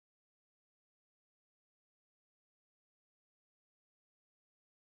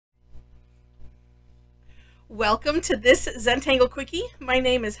Welcome to this Zentangle Quickie. My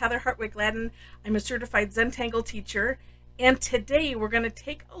name is Heather Hartwick Gladden. I'm a Certified Zentangle Teacher, and today we're going to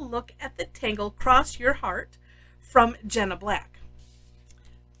take a look at the Tangle Cross Your Heart from Jenna Black.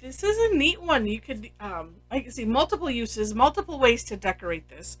 This is a neat one. You could, I can see multiple uses, multiple ways to decorate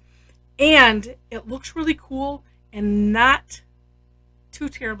this, and it looks really cool and not too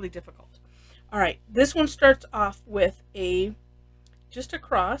terribly difficult. All right, this one starts off with just a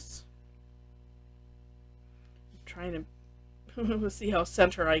cross. Trying to see how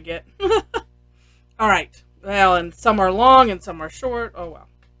center I get. All right. Well, and some are long and some are short. Oh well.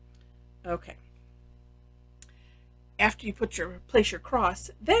 Okay. After you place your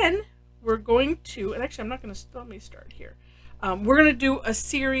cross, then we're going to, and actually I'm not going to, let me start here. We're going to do a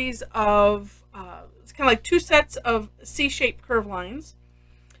series of, it's kind of like two sets of C-shaped curve lines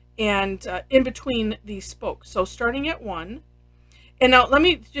and in between these spokes. So starting at one, and now let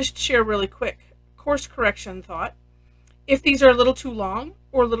me just share really quick course correction thought. If these are a little too long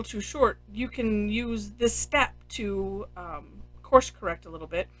or a little too short, you can use this step to course correct a little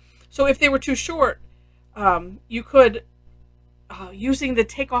bit. So if they were too short, you could, using the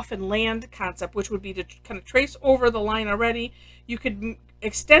take off and land concept, which would be to kind of trace over the line already, you could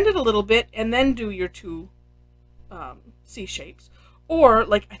extend it a little bit and then do your two C shapes. Or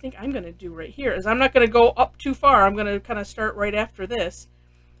like I think I'm going to do right here is I'm not going to go up too far. I'm going to kind of start right after this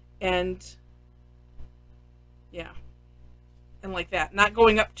and yeah. And like that, not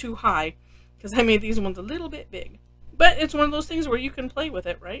going up too high, because I made these ones a little bit big. But it's one of those things where you can play with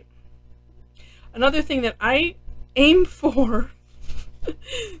it, right? Another thing that I aim for,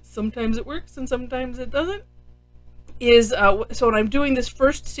 sometimes it works and sometimes it doesn't, is, so when I'm doing this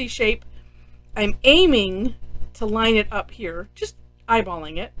first C shape, I'm aiming to line it up here, just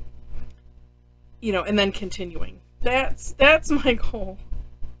eyeballing it, you know, and then continuing. That's my goal.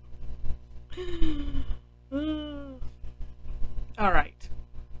 All right.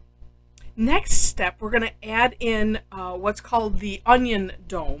 Next step, we're going to add in what's called the onion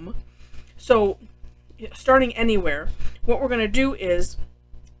dome. So starting anywhere, what we're going to do is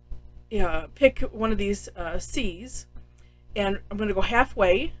pick one of these C's, and I'm going to go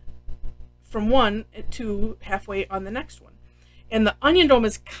halfway from one to halfway on the next one. And the onion dome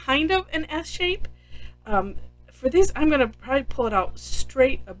is kind of an S shape. For this, I'm going to probably pull it out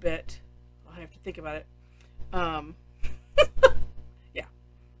straight a bit. I'll have to think about it. Yeah,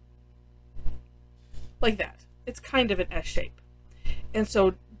 like that. It's kind of an S shape. And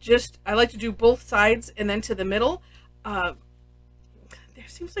so just, I like to do both sides and then to the middle. There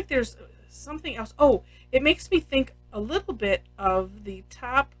seems like there's something else. Oh, it makes me think a little bit of the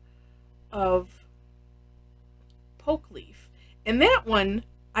top of poke leaf. And that one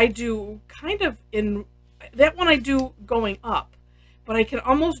I do kind of in, that one I do going up, but I can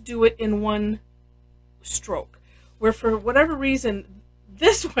almost do it in one stroke. Where for whatever reason,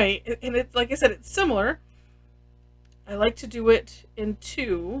 this way, and it's like I said, it's similar. I like to do it in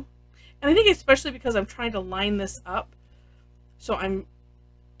two. And I think especially because I'm trying to line this up. So I'm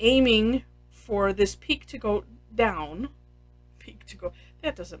aiming for this peak to go down. Peak to go,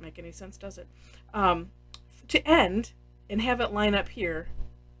 that doesn't make any sense, does it? To end and have it line up here.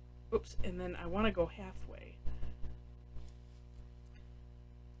 Oops, and then I want to go halfway.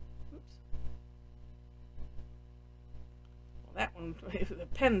 That one, the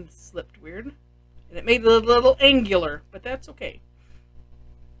pen slipped weird, and it made it a little angular, but that's okay.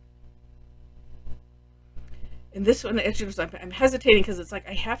 And this one, it's just, I'm hesitating because it's like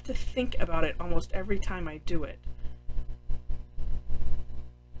I have to think about it almost every time I do it.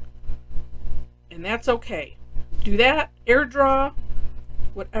 And that's okay. Do that, air draw,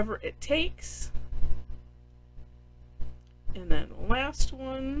 whatever it takes. And then last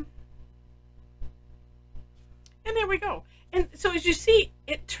one. And there we go. And so as you see,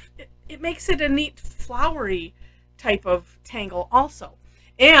 it makes it a neat flowery type of tangle also.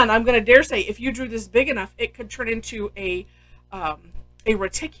 And I'm going to dare say, if you drew this big enough, it could turn into a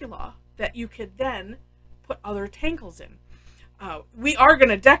reticula that you could then put other tangles in. We are going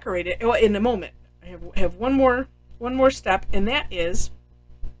to decorate it in a moment. I have one more step, and that is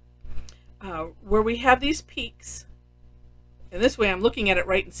where we have these peaks. And this way I'm looking at it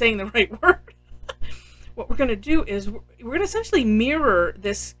right and saying the right word. What we're going to do is we're going to essentially mirror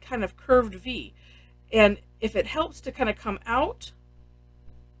this kind of curved V. And if it helps to kind of come out,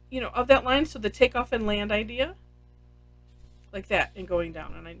 you know, of that line, so the takeoff and land idea, like that, and going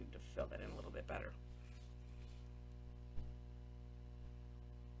down. And I need to fill that in a little bit better.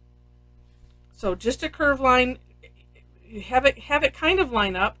 So just a curve line, you have it kind of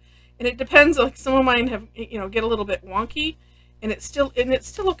line up, and it depends, like some of mine have, you know, get a little bit wonky. And it's still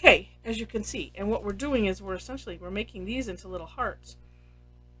okay, as you can see. And what we're doing is we're making these into little hearts.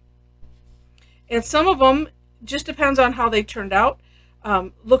 And some of them, just depends on how they turned out,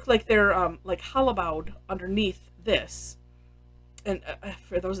 look like they're like hollowed underneath this. And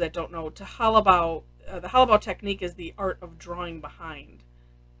for those that don't know, to hollow the hollow technique is the art of drawing behind.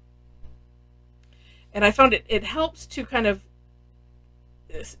 And I found it helps to kind of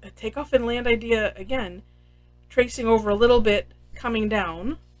take off and land idea again, tracing over a little bit, coming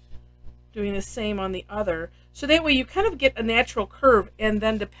down, doing the same on the other. So that way you kind of get a natural curve, and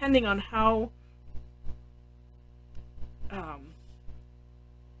then depending on how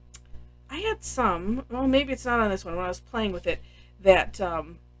I had some, well, maybe it's not on this one, when I was playing with it, that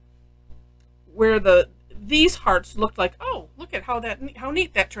where these hearts looked like, oh, look at how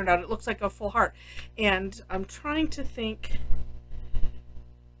neat that turned out. It looks like a full heart. And I'm trying to think,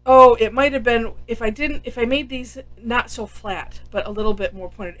 oh, it might have been if I made these not so flat, but a little bit more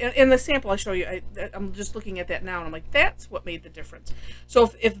pointed. In the sample I show you, I'm just looking at that now, and I'm like, that's what made the difference.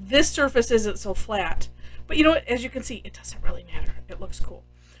 So if this surface isn't so flat, but you know what, as you can see, it doesn't really matter. It looks cool.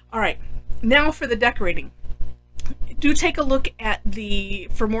 All right, now for the decorating. Do take a look at the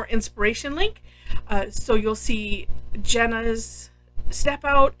For More Inspiration link. So you'll see Jenna's step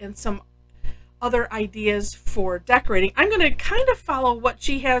out and some other ideas for decorating. I'm going to kind of follow what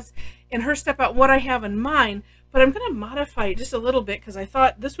she has in her step out, what I have in mine, but I'm going to modify it just a little bit because I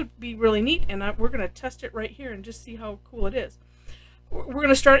thought this would be really neat, and we're going to test it right here and just see how cool it is. We're going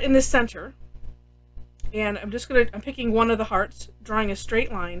to start in the center, and I'm picking one of the hearts, drawing a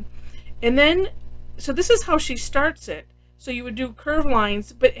straight line, and then, so this is how she starts it. So you would do curved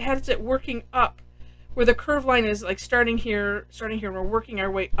lines, but it has it working up, where the curved line is like starting here, and we're working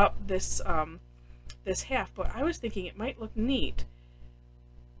our way up this this half. But I was thinking it might look neat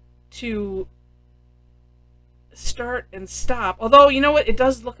to start and stop. Although, you know what, it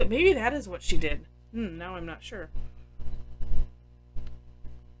does look, maybe that is what she did. Now I'm not sure.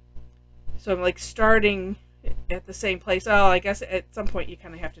 So I'm like starting at the same place. Oh, I guess at some point you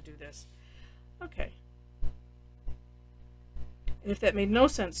kind of have to do this. Okay. And if that made no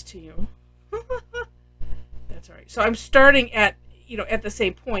sense to you, that's all right. So I'm starting at, at the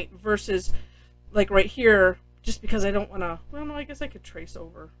same point versus like right here, just because I don't want to, well, no, I guess I could trace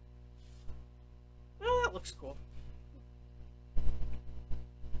over. Well, that looks cool.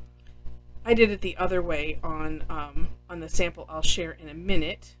 I did it the other way on the sample I'll share in a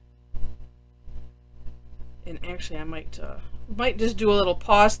minute. And actually I might just do a little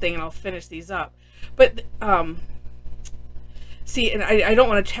pause thing and I'll finish these up. But see, and I don't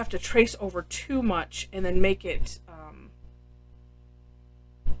want to have to trace over too much and then make it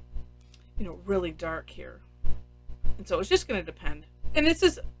really dark here. And so it's just going to depend. And this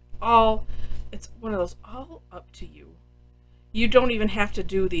is all, it's one of those all up to you. You don't even have to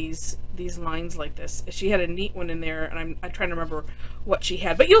do these lines like this. She had a neat one in there, and I'm trying to remember what she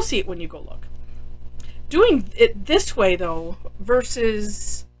had, but you'll see it when you go look. Doing it this way though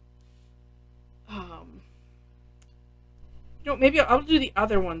versus maybe I'll do the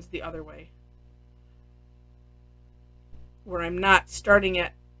other ones the other way, where I'm not starting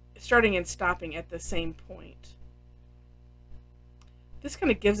and stopping at the same point. This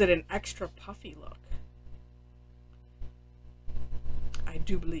kind of gives it an extra puffy look, I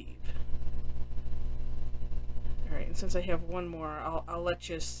do believe. All right, and since I have one more, I'll let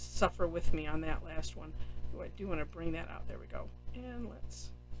you suffer with me on that last one. I do want to bring that out. There we go. And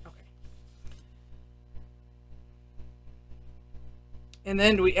okay. And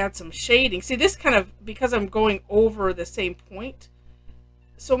then we add some shading. See, this kind of, because I'm going over the same point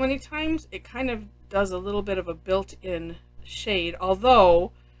so many times, it kind of does a little bit of a built-in shade,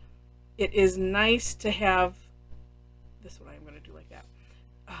 although it is nice to have, this one I'm going to do like that,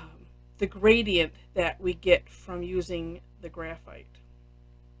 the gradient that we get from using the graphite.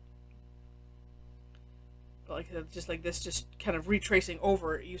 Like just like this, just kind of retracing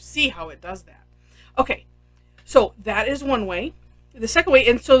over, you see how it does that. Okay, so that is one way. The second way,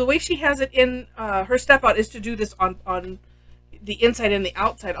 and so the way she has it in her step out is to do this on the inside and the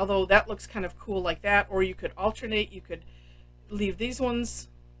outside, although that looks kind of cool like that, or you could alternate. You could leave these ones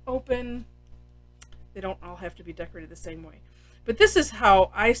open. They don't all have to be decorated the same way. But this is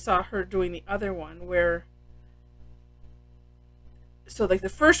how I saw her doing the other one, where, so like the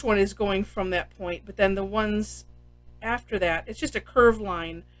first one is going from that point, but then the ones after that, it's just a curved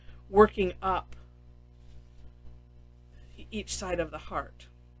line working up each side of the heart.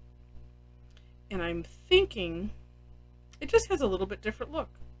 And I'm thinking it just has a little bit different look,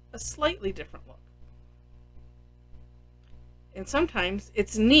 a slightly different look. And sometimes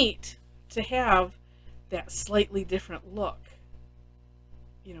it's neat to have that slightly different look.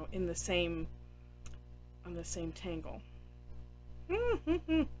 you know, in the same, on the same tangle.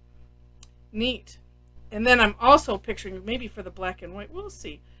 Neat. And then I'm also picturing, maybe for the black and white, we'll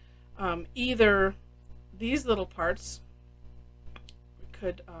see, either these little parts, we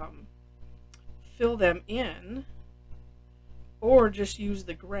could fill them in, or just use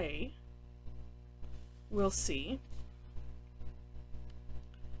the gray. We'll see.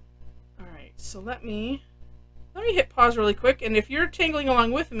 All right, so let me hit pause really quick, and if you're tangling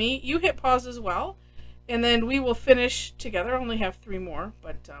along with me, you hit pause as well, and then we will finish together. I only have 3 more,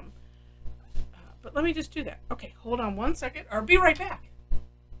 but let me just do that. Okay, hold on 1 second. I'll be right back.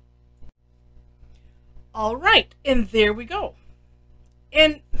 All right, and there we go.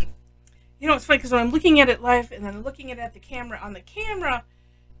 And you know, it's funny because when I'm looking at it live and then I'm looking at the camera, on the camera,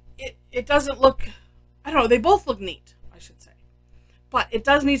 it doesn't look, I don't know, they both look neat, I should say. But it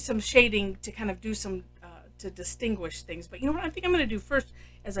does need some shading to kind of do some, to distinguish things. But you know what I think I'm going to do first,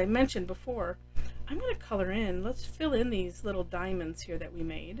 as I mentioned before, I'm going to color in, let's fill in these little diamonds here that we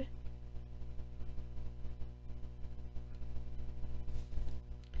made.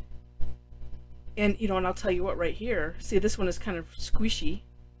 And, you know, and I'll tell you what, right here, see, this one is kind of squishy.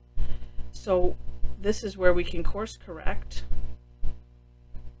 So this is where we can course correct.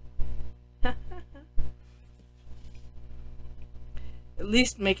 At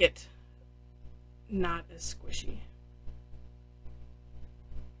least make it not as squishy.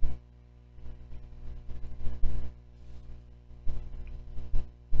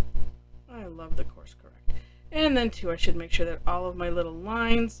 I love the course correct. And then too, I should make sure that all of my little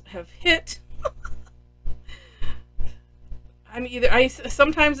lines have hit.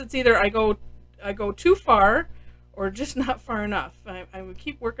 Sometimes it's either I go too far or just not far enough. I would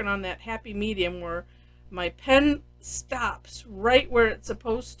keep working on that happy medium where my pen stops right where it's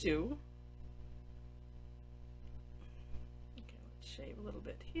supposed to. Okay, let's shave a little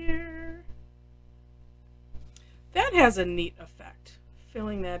bit here. That has a neat effect,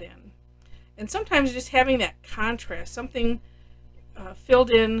 filling that in. And sometimes just having that contrast, something filled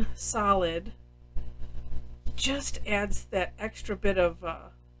in solid, just adds that extra bit of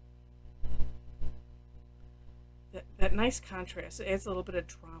that nice contrast. It adds a little bit of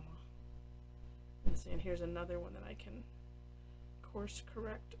drama. And here's another one that I can course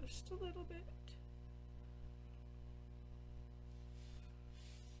correct just a little bit.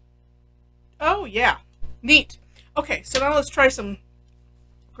 Oh yeah, neat. Okay, so now let's try some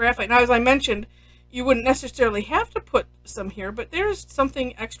graphite. Now, as I mentioned, you wouldn't necessarily have to put some here, but there's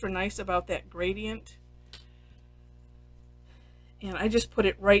something extra nice about that gradient. And I just put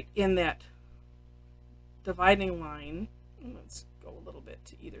it right in that dividing line. Let's go a little bit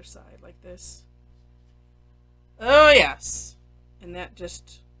to either side like this. Oh yes. And that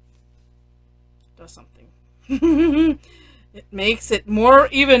just does something. It makes it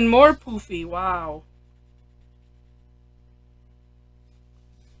even more poofy. Wow.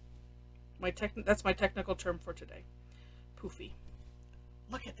 That's my technical term for today. Poofy.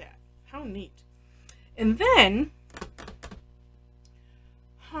 Look at that. How neat. And then,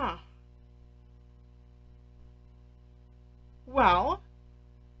 well,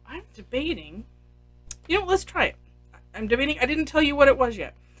 I'm debating. You know, let's try it. I'm debating. I didn't tell you what it was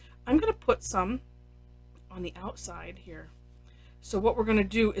yet. I'm going to put some on the outside here. So what we're going to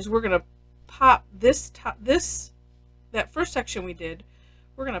do is we're going to pop that first section we did.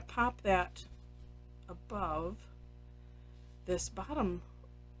 We're going to pop that above this bottom.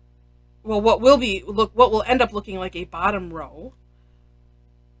 Well, what will end up looking like a bottom row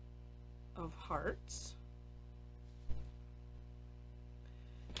of hearts.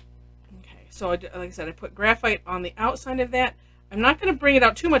 Okay, so like I said, I put graphite on the outside of that. I'm not going to bring it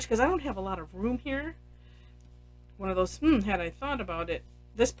out too much because I don't have a lot of room here. One of those, had I thought about it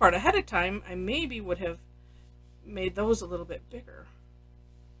this part ahead of time, I maybe would have made those a little bit bigger.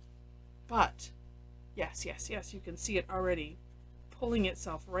 But yes, you can see it already pulling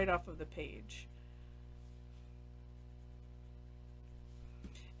itself right off of the page.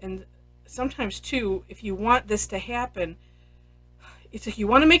 And sometimes too, if you want this to happen, it's like you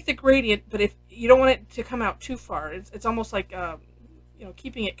want to make the gradient, but if you don't want it to come out too far, it's almost like you know,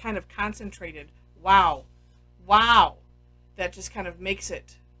 keeping it kind of concentrated. Wow, that just kind of makes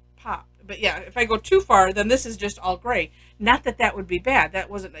it pop. But yeah, if I go too far, then this is just all gray. Not that that would be bad. That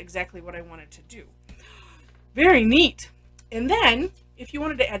wasn't exactly what I wanted to do. Very neat. And then, if you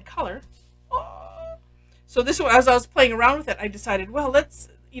wanted to add color, so this one, as I was playing around with it, I decided, well, let's,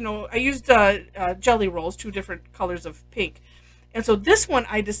 you know, I used jelly rolls, 2 different colors of pink. And so this one,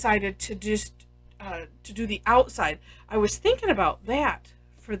 I decided to just, to do the outside. I was thinking about that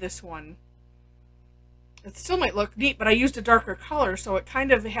for this one. It still might look neat, but I used a darker color, so it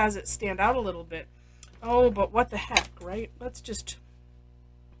kind of has it stand out a little bit. Oh, but what the heck, right? Let's just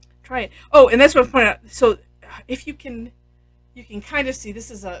try it. Oh, and that's what I'm pointing out. So if you can kind of see,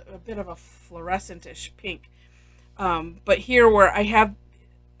 this is a bit of a fluorescent-ish pink. But here where I have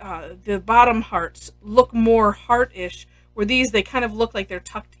the bottom hearts look more heart-ish, where these, they kind of look like they're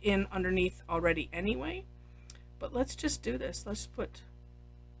tucked in underneath already anyway. But let's just do this. Let's put...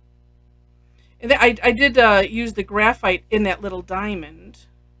 And I did use the graphite in that little diamond.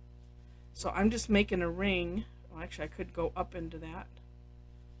 So I'm just making a ring. Well, actually, I could go up into that.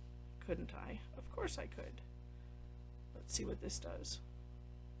 Couldn't I? Of course I could. Let's see what this does.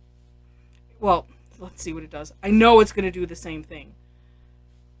 Well, let's see what it does. I know it's going to do the same thing.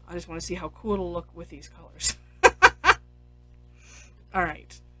 I just want to see how cool it'll look with these colors. All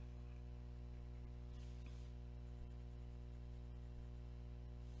right.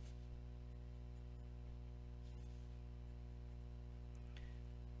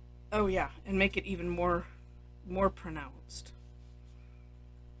 Oh yeah, and make it even more pronounced.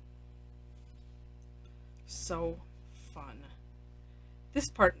 So fun. This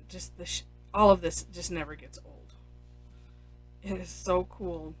part, just all of this just never gets old. It is so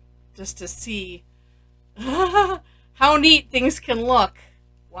cool just to see how neat things can look.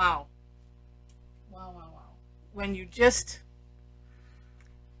 Wow. Wow, wow, wow. When you just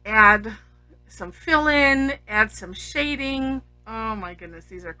add some fill-in, add some shading. Oh my goodness,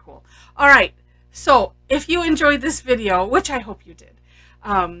 these are cool. All right, so if you enjoyed this video, which I hope you did,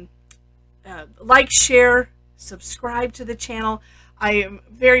 like, share, subscribe to the channel. I am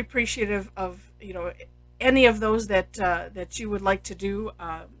very appreciative of, you know, any of those that that you would like to do.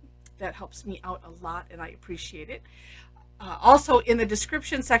 That helps me out a lot, and I appreciate it. Also, in the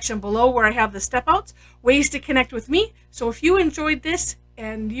description section below, where I have the step outs, ways to connect with me. So if you enjoyed this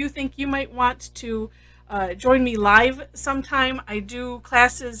and you think you might want to join me live sometime, I do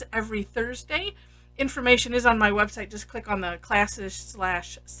classes every Thursday. Information is on my website. Just click on the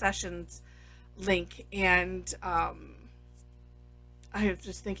classes/sessions link. And I was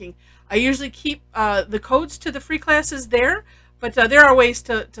just thinking, I usually keep the codes to the free classes there, but there are ways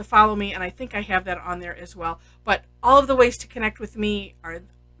to follow me, and I think I have that on there as well. But all of the ways to connect with me are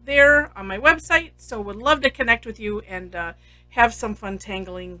there on my website, so would love to connect with you and have some fun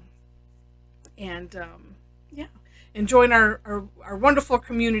tangling. And yeah, and join our wonderful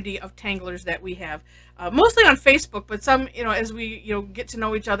community of tanglers that we have, mostly on Facebook, but some, you know, as we, you know, get to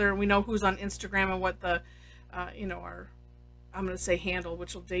know each other and we know who's on Instagram and what the, you know, our, I'm going to say handle,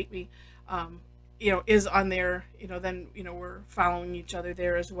 which will date me, you know, is on there, you know, then, you know, we're following each other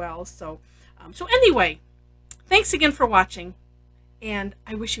there as well. So, so anyway, thanks again for watching, and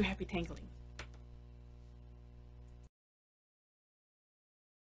I wish you happy tangling.